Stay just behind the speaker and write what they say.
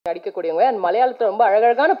அடிக்கக்கூடியவங்க and மலையாளத்தில் ரொம்ப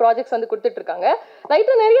அழகழகான ப்ராஜெக்ட்ஸ் வந்து கொடுத்துட்டு இருக்காங்க.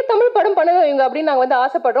 லைட்டாக நிறைய தமிழ் படம் பண்ணணும் இவங்க அப்படின்னு நாங்கள் வந்து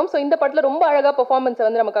ஆசைப்படுறோம். ஸோ இந்த படத்தில் ரொம்ப அழகாக பெர்ஃபார்மன்ஸை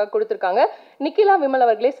வந்து நமக்காக கொடுத்துருக்காங்க. நிக்கிலா விமல்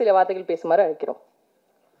அவர்களே சில வார்த்தைகள் பேசுமாறு அழைக்கிறோம்.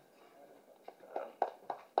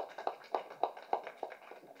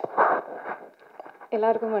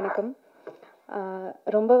 எல்லாருக்கும் வணக்கம்.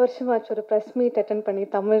 ரொம்ப வருஷமாச்சு ஒரு ப்ரெஸ் மீட் அட்டன் பண்ணி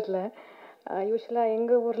தமிழில். யூஸ்வலாக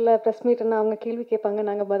எங்கள் ஊரில் ப்ரெஸ் மீட்னா அவங்க கேள்வி கேட்பாங்க,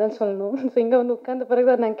 நாங்கள் பதில் சொல்லணும். ஸோ இங்கே வந்து உட்கார்ந்த பிறகு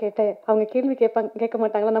தான் நான் கேட்டேன், அவங்க கேள்வி கேட்க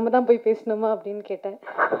மாட்டாங்களா, நம்ம தான் போய் பேசணுமா அப்படின்னு கேட்டேன்.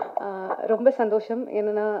 ரொம்ப சந்தோஷம்.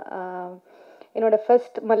 என்னென்னா என்னோடய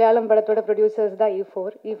ஃபர்ஸ்ட் மலையாளம் படத்தோட ப்ரொடியூசர்ஸ் தான்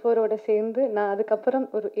E4ஓட சேர்ந்து நான் அதுக்கப்புறம்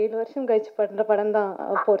ஒரு 7 வருஷம் கழிச்சு பண்ணுற படம் தான்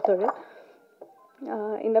போர்த்தொழில்.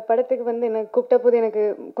 இந்த படத்துக்கு வந்து எனக்கு கூப்பிட்ட போது எனக்கு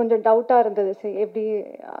கொஞ்சம் டவுட்டாக இருந்தது, சரி எப்படி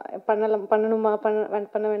பண்ணணுமா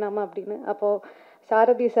பண்ண வேணாமா அப்படின்னு. அப்போது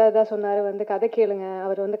சாரதி சார் தான் சொன்னார், வந்து கதை கேளுங்க,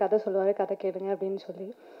 அவர் வந்து கதை சொல்லுவார், கதை கேளுங்க அப்படின்னு சொல்லி.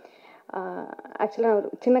 ஆக்சுவலாக நான் ஒரு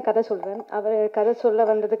சின்ன கதை சொல்வேன். அவர் கதை சொல்ல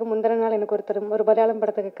வந்ததுக்கு முந்தின நாள் எனக்கு ஒரு மலையாளம்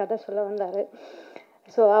படத்துக்கு கதை சொல்ல வந்தார்.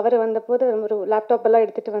 ஸோ அவர் வந்தபோது ஒரு லேப்டாப் எல்லாம்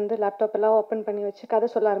எடுத்துகிட்டு வந்து லேப்டாப் எல்லாம் ஓப்பன் பண்ணி வச்சு கதை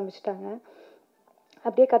சொல்ல ஆரம்பிச்சிட்டாங்க.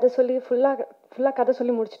 அப்படியே கதை சொல்லி ஃபுல்லாக கதை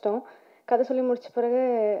சொல்லி முடிச்சிட்டோம். கதை சொல்லி முடிச்ச பிறகு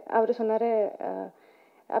அவர் சொன்னார்,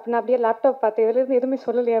 அப்போ நான் அப்படியே லேப்டாப் பார்த்தேன், இதிலேருந்து எதுவுமே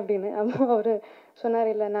சொல்லலையே அப்படின்னு. அப்போ அவர் சொன்னார்,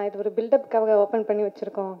 இல்லை நான் இது ஒரு பில்டப்காக ஓப்பன் பண்ணி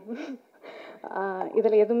வச்சுருக்கோம்,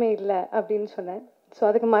 இதில் எதுவுமே இல்லை அப்படின்னு சொன்னேன். ஸோ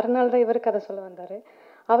அதுக்கு மறுநாள் தான் இவர் கதை சொல்ல வந்தார்.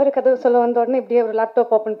 அவர் கதை சொல்ல வந்த உடனே இப்படியே ஒரு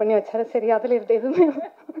லேப்டாப் ஓப்பன் பண்ணி வச்சார். சரி, அதில்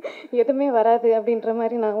எதுவுமே வராது அப்படின்ற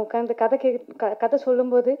மாதிரி நான் உட்காந்து கதை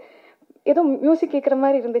சொல்லும்போது ஏதோ மியூசிக் கேட்குற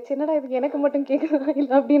மாதிரி இருந்துச்சு. என்னடா இது எனக்கு மட்டும் கேட்குறதா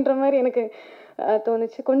இல்லை அப்படின்ற மாதிரி எனக்கு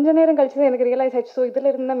தோணுச்சு. கொஞ்ச நேரம் கழிச்சு தான் எனக்கு ரியலைஸ் ஆச்சு. ஸோ இதில்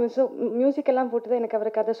இருந்தால் மியூசிக் எல்லாம் போட்டு தான் எனக்கு அவர்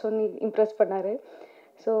கதை சொல்லி இம்ப்ரெஸ் பண்ணார்.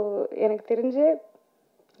 ஸோ எனக்கு தெரிஞ்சு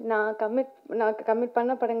நான் கமிட்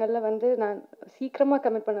பண்ண படங்களில் வந்து நான் சீக்கிரமாக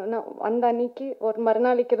கமிட் பண்ணேன். நான் அந்த அன்னைக்கு ஒரு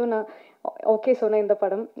மறுநாளைக்கு எதுவும் நான் ஓகே சொன்னேன் இந்த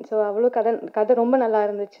படம். ஸோ அவ்வளோ கதை ரொம்ப நல்லா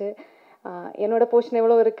இருந்துச்சு. என்னோட போர்ஷன்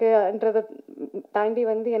எவ்வளோ இருக்குன்றதை தாண்டி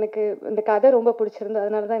வந்து எனக்கு இந்த கதை ரொம்ப பிடிச்சிருந்து.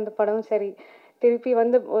 அதனால தான் இந்த படம் சரி திருப்பி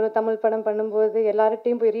வந்து ஒரு தமிழ் படம் பண்ணும்போது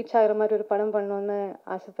எல்லார்ட்டையும் போய் ரீச் ஆகிற மாதிரி ஒரு படம் பண்ணணுன்னு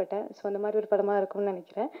ஆசைப்பட்டேன். ஸோ அந்த மாதிரி ஒரு படமாக இருக்கும்னு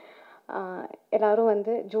நினைக்கிறேன். எல்லோரும்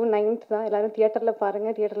வந்து June 9th தான், எல்லோரும் தியேட்டரில்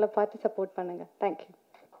பாருங்கள், தியேட்டரில் பார்த்து சப்போர்ட் பண்ணுங்கள். தேங்க்யூ.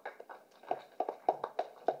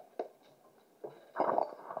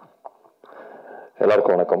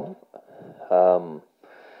 எல்லாருக்கும் வணக்கம்.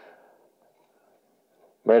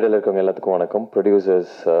 மேடையில் இருக்கவங்க எல்லாத்துக்கும் வணக்கம்.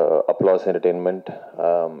 Producers applause entertainment,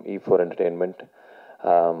 E4 entertainment,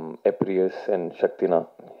 எப்ரியஸ் and சக்தினா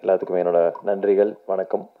எல்லாத்துக்குமே என்னோட நன்றிகள்,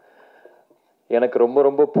 வணக்கம். எனக்கு ரொம்ப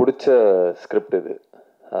ரொம்ப பிடிச்ச ஸ்கிரிப்ட் இது.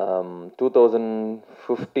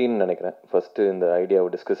 2015 நினைக்கிறேன் ஃபஸ்ட்டு இந்த ஐடியாவை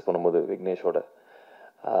டிஸ்கஸ் பண்ணும்போது விக்னேஷ்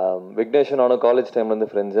நானும் காலேஜ்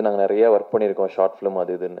டைம்லேருந்து ஃப்ரெண்ட்ஸு, நாங்கள் நிறையா ஒர்க் பண்ணியிருக்கோம், ஷார்ட் ஃபிலிம்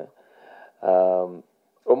அது இதுன்னு.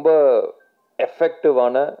 ரொம்ப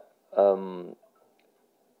எஃபெக்டிவான,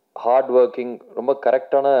 ஹார்ட் ஒர்க்கிங், ரொம்ப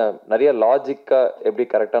கரெக்டான, நிறைய லாஜிக்காக எப்படி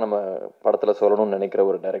கரெக்டாக நம்ம படத்தில் சொல்லணும்னு நினைக்கிற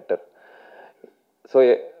ஒரு டைரக்டர். ஸோ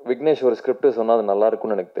விக்னேஷ் ஒரு ஸ்கிரிப்ட் சொன்னால் அது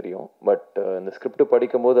நல்லாயிருக்கும்னு எனக்கு தெரியும். பட் இந்த ஸ்கிரிப்ட்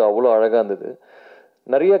படிக்கும்போது அவ்வளோ அழகாக இருந்தது.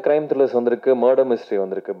 நிறைய க்ரைம் த்ரில்லர்ஸ் வந்திருக்கு, மர்டர் மிஸ்ட்ரி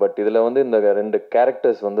வந்திருக்கு. பட் இதில் வந்து இந்த 2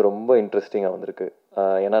 கேரக்டர்ஸ் வந்து ரொம்ப இன்ட்ரெஸ்டிங்காக வந்திருக்கு.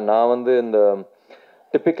 ஏன்னா நான் வந்து இந்த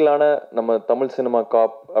டிப்பிக்கலான நம்ம தமிழ் சினிமா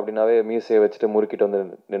காப் அப்படின்னாவே மீசையை வச்சுட்டு முறுக்கிட்டு வந்து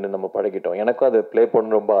நின்று நம்ம பழகிட்டோம். எனக்கும் அது ப்ளே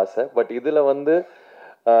பண்ண ரொம்ப ஆசை. பட் இதில் வந்து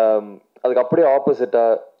அதுக்கு அப்படியே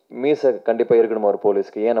ஆப்போசிட்டாக மீசை கண்டிப்பாக இருக்கணுமா ஒரு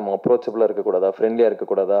போலீஸ்க்கு, ஏன் நம்ம அப்ரோச்சபிளாக இருக்கக்கூடாதா, ஃப்ரெண்ட்லியாக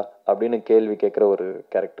இருக்கக்கூடாதா அப்படின்னு கேள்வி கேட்குற ஒரு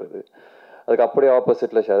கேரக்டர் இது. அதுக்கு அப்படியே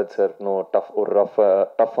ஆப்போசிட்டில் சரத் சார் ஒரு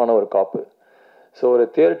டஃப்பான ஒரு காப்பு. ஸோ ஒரு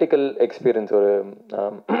தியரிட்டிக்கல் எக்ஸ்பீரியன்ஸ், ஒரு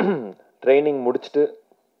ட்ரைனிங் முடிச்சுட்டு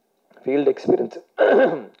ஃபீல்டு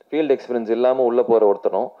எக்ஸ்பீரியன்ஸ் இல்லாமல் உள்ளே போகிற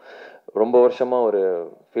ஒருத்தனும் ரொம்ப வருஷமாக ஒரு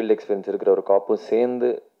ஃபீல்டு எக்ஸ்பீரியன்ஸ் இருக்கிற ஒரு காப்பும் சேர்ந்து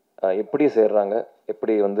எப்படி சேர்றாங்க,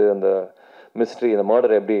 எப்படி வந்து அந்த மிஸ்ட்ரி, இந்த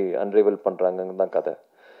மர்டர் எப்படி அன்ரைவல் பண்ணுறாங்கன்னு தான் கதை.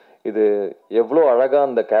 இது எவ்வளோ அழகாக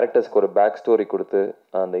அந்த கேரக்டர்ஸ்க்கு ஒரு பேக் ஸ்டோரி கொடுத்து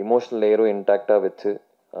அந்த இமோஷனல் லேயரும் இன்டாக்டாக வச்சு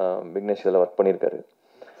விக்னேஷ் இதில் ஒர்க் பண்ணியிருக்காரு.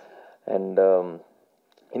 அண்ட்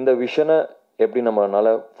இந்த விஷனை எப்படி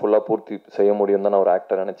நம்மளால் ஃபுல்லாக பூர்த்தி செய்ய முடியும் தான் நான் ஒரு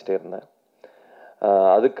ஆக்டர் நினச்சிட்டே இருந்தேன்.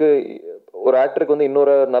 அதுக்கு ஒரு ஆக்டருக்கு வந்து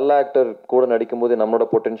இன்னொரு நல்ல ஆக்டர் கூட நடிக்கும்போது நம்மளோட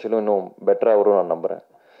பொட்டென்ஷியலும் இன்னும் பெட்டராக வரும் நான் நம்புகிறேன்.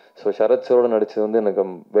 ஸோ சரத் சாரோட நடித்தது வந்து எனக்கு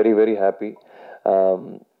very very happy.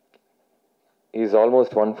 Is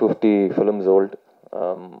almost 150 films old.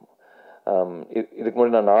 இதுக்கு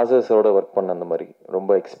முன்னாடி நான் நாசர் சாரோட ஒர்க் பண்ணேன். அந்த மாதிரி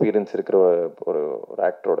ரொம்ப எக்ஸ்பீரியன்ஸ் இருக்கிற ஒரு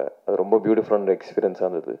ஆக்டரோட அது ரொம்ப பியூட்டிஃபுல்லான எக்ஸ்பீரியன்ஸாக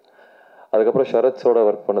இருந்தது. அதுக்கப்புறம் சரத் சாரோட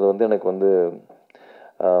ஒர்க் பண்ணது வந்து எனக்கு வந்து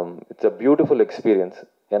இட்ஸ் அ பியூட்டிஃபுல் எக்ஸ்பீரியன்ஸ்.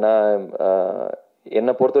 ஏன்னா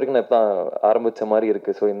என்னை பொறுத்த வரைக்கும் நான் இப்போ தான் ஆரம்பித்த மாதிரி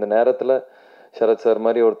இருக்குது. ஸோ இந்த நேரத்தில் சரத் சார்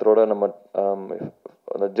மாதிரி ஒருத்தரோட நம்ம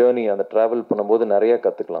அந்த ஜேர்னி, அந்த ட்ராவல் பண்ணும்போது நிறையா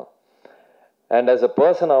கற்றுக்கலாம். அண்ட் ஆஸ் அ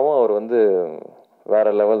பர்சனாகவும் அவர் வந்து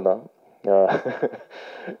வேறு லெவல் தான்.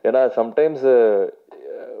 ஏன்னா சம்டைம்ஸ்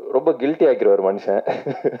ரொம்ப கில்ட்டி ஆக்கிடுவார் மனுஷன்.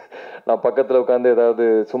 நான் பக்கத்தில் உட்காந்து ஏதாவது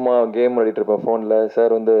சும்மா கேம் ஆடிட்டு இருப்பேன் ஃபோனில்.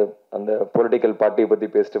 சார் வந்து அந்த பொலிட்டிக்கல் பார்ட்டியை பற்றி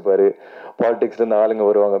பேசிட்டுப்பாரு. பாலிடிக்ஸ்லேருந்து ஆளுங்க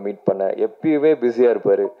வருவாங்க மீட் பண்ண. எப்பயுமே பிஸியாக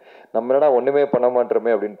இருப்பார். நம்ம என்னடா ஒன்றுமே பண்ண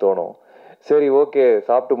மாட்டோமே அப்படின்னு தோணும். சரி ஓகே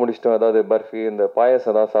சாப்பிட்டு முடிச்சிட்டோம், ஏதாவது பர்ஃபி இந்த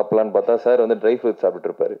பாயசம் தான் சாப்பிட்லான்னு பார்த்தா சார் வந்து ட்ரை ஃப்ரூட்ஸ்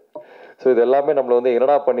சாப்பிட்டுருப்பாரு. ஸோ இது எல்லாமே நம்மளை வந்து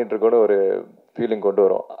என்னடா பண்ணிட்டு இருக்கோன்னு ஒரு ஃபீலிங் கொண்டு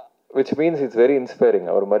வரும். Which means it's very inspiring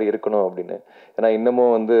அவர் மாதிரி இருக்கணும் அப்படின்னு. ஏன்னா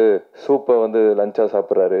இன்னமும் வந்து சூப்பை வந்து லஞ்சாக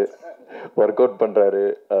சாப்பிட்றாரு, ஒர்க் அவுட் பண்ணுறாரு,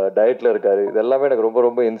 டயட்டில் இருக்காரு. இது எல்லாமே எனக்கு ரொம்ப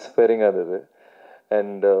ரொம்ப இன்ஸ்பைரிங்காக இருந்தது.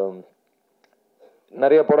 அண்ட்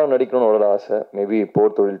நிறைய படம் நடிக்கணும்னு அவ்வளோ ஆசை. மேபி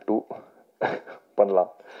போர் தொழில் 2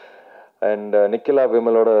 பண்ணலாம். And Nikhila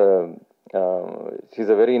விமலோட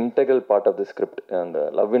she's a very integral part of the script. அந்த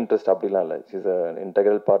லவ் இன்ட்ரெஸ்ட் அப்படிலாம் இல்லை, she's a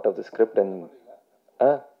integral part of the script. And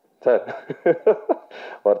sir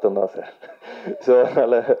வருத்தம் தான் சார். ஸோ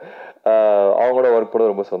அதனால் அவங்களோட ஒர்க் பண்ண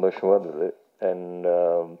ரொம்ப சந்தோஷமாக இருந்தது. அண்ட்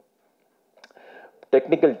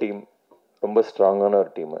டெக்னிக்கல் டீம் ரொம்ப ஸ்ட்ராங்கான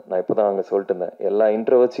ஒரு டீமு. நான் இப்போ தான் அங்கே சொல்லிட்டு இருந்தேன், எல்லா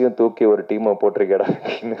இன்ட்ரோவர்ஸையும் தூக்கி ஒரு டீமை போட்டிருக்கேடா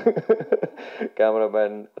அப்படின்னு.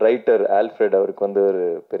 கேமராமேன், ரைட்டர் ஆல்ஃப்ரெட், அவருக்கு வந்து ஒரு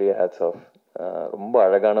பெரிய ஹேட்ஸ் ஆஃப். ரொம்ப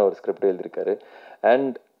அழகான ஒரு ஸ்கிரிப்ட் எழுதியிருக்காரு.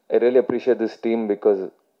 And I really appreciate this team because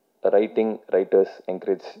writers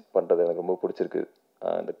encourage பண்ணுறது எனக்கு ரொம்ப பிடிச்சிருக்கு.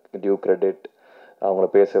 அந்த டியூ கிரெடிட், அவங்கள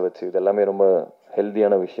பேச வச்சு, இது எல்லாமே ரொம்ப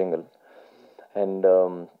ஹெல்த்தியான விஷயங்கள். அண்ட்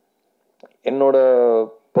என்னோட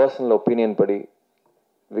பர்சனல் ஒப்பீனியன் படி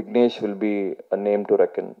Vignesh will be a name to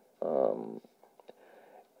reckon.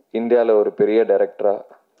 இந்தியாவில் ஒரு பெரிய டைரக்டரா,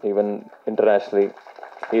 even internationally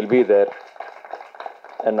he'll be there.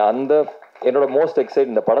 And அந்த என்னோட மோஸ்ட்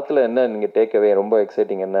எக்ஸைட் இந்த படத்தில் என்ன நீங்கள் டேக்அவே ரொம்ப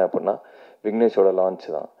எக்ஸைட்டிங் என்ன அப்படின்னா விக்னேஷோட லான்ச்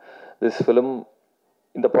தான். திஸ் ஃபிலிம்,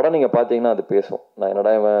 இந்த படம் நீங்கள் பார்த்தீங்கன்னா அது பேசும். நான்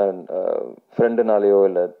என்னடா இவன் ஃப்ரெண்டுனாலேயோ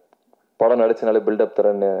இல்லை படம் நடிச்சனாலே பில்டப்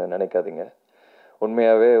தரேன்னு நினைக்காதீங்க.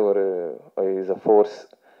 உண்மையாகவே ஒரு இஸ் அ ஃபோர்ஸ்.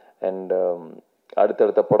 அண்ட்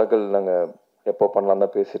அடுத்தடுத்த படங்கள் நாங்கள் எப்போ பண்ணலாம்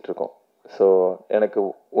தான் பேசிகிட்ருக்கோம். ஸோ எனக்கு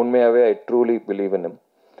உண்மையாகவே ஐ ட்ரூலி பிலீவ் இன் ஹிம்.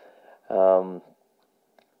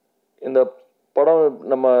 இந்த படம்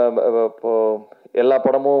நம்ம இப்போ எல்லா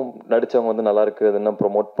படமும் நடித்தவங்க வந்து நல்லா இருக்குது அதுன்னு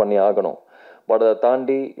ப்ரொமோட் பண்ணி ஆகணும். பட் அதை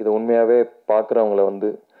தாண்டி இது உண்மையாகவே பார்க்குறவங்கள வந்து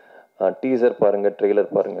டீசர் பாருங்கள்,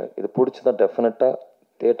 ட்ரெய்லர் பாருங்கள். இது பிடிச்சி தான் டெஃபினட்டாக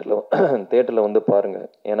தேட்டரில் வந்து பாருங்கள்.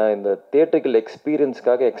 ஏன்னா இந்த தியேட்டரிக்கல்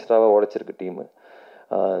எக்ஸ்பீரியன்ஸ்க்காக எக்ஸ்ட்ராவாக உழைச்சிருக்கு team.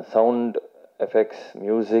 Sound effects,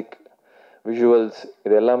 music, visuals,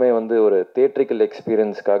 இது எல்லாமே வந்து ஒரு தியேட்ரிக்கல்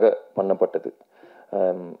எக்ஸ்பீரியன்ஸ்க்காக பண்ணப்பட்டது.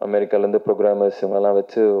 அமெரிக்காலேருந்து ப்ரோக்ராமர்ஸ் இவங்கெல்லாம்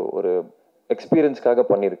வச்சு ஒரு எக்ஸ்பீரியன்ஸ்க்காக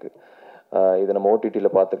பண்ணியிருக்கு. இதை நம்ம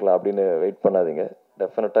ஓடிடியில் பார்த்துக்கலாம் அப்படின்னு வெயிட் பண்ணாதீங்க.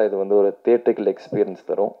 டெஃபினட்டாக இது வந்து ஒரு தியேட்ரிக்கல் எக்ஸ்பீரியன்ஸ்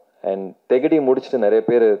தரும். அண்ட் தெகிடி முடிச்சுட்டு நிறைய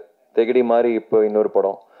பேர் தெகிடி மாதிரி இப்போ இன்னொரு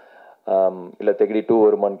படம் இல்லை தெகிடி 2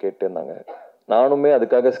 வருமானு கேட்டு இருந்தாங்க. நானுமே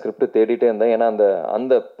அதுக்காக ஸ்கிரிப்ட் தேடிட்டே இருந்தேன். ஏன்னா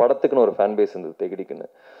அந்த படத்துக்குன்னு ஒரு ஃபேன் பேஸ் இருந்தது தெகிடிக்குன்னு.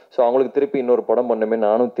 ஸோ அவங்களுக்கு திருப்பி இன்னொரு படம் பண்ணுமே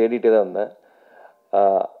நானும் தேடிட்டே தான் இருந்தேன்.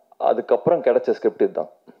 அதுக்கப்புறம் கிடைச்ச ஸ்கிரிப்ட்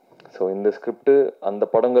இதுதான். ஸோ இந்த ஸ்கிரிப்டு அந்த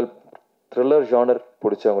படங்கள் த்ரில்லர் ஜானர்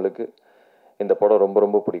பிடிச்சவங்களுக்கு இந்த படம் ரொம்ப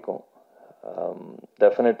ரொம்ப பிடிக்கும்.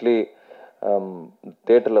 டெஃபினெட்லி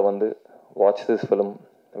தியேட்டரில் வந்து watch this film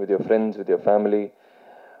with your friends, with your family.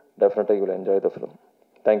 Definitely you will enjoy the film.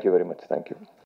 Thank you very much. Thank you.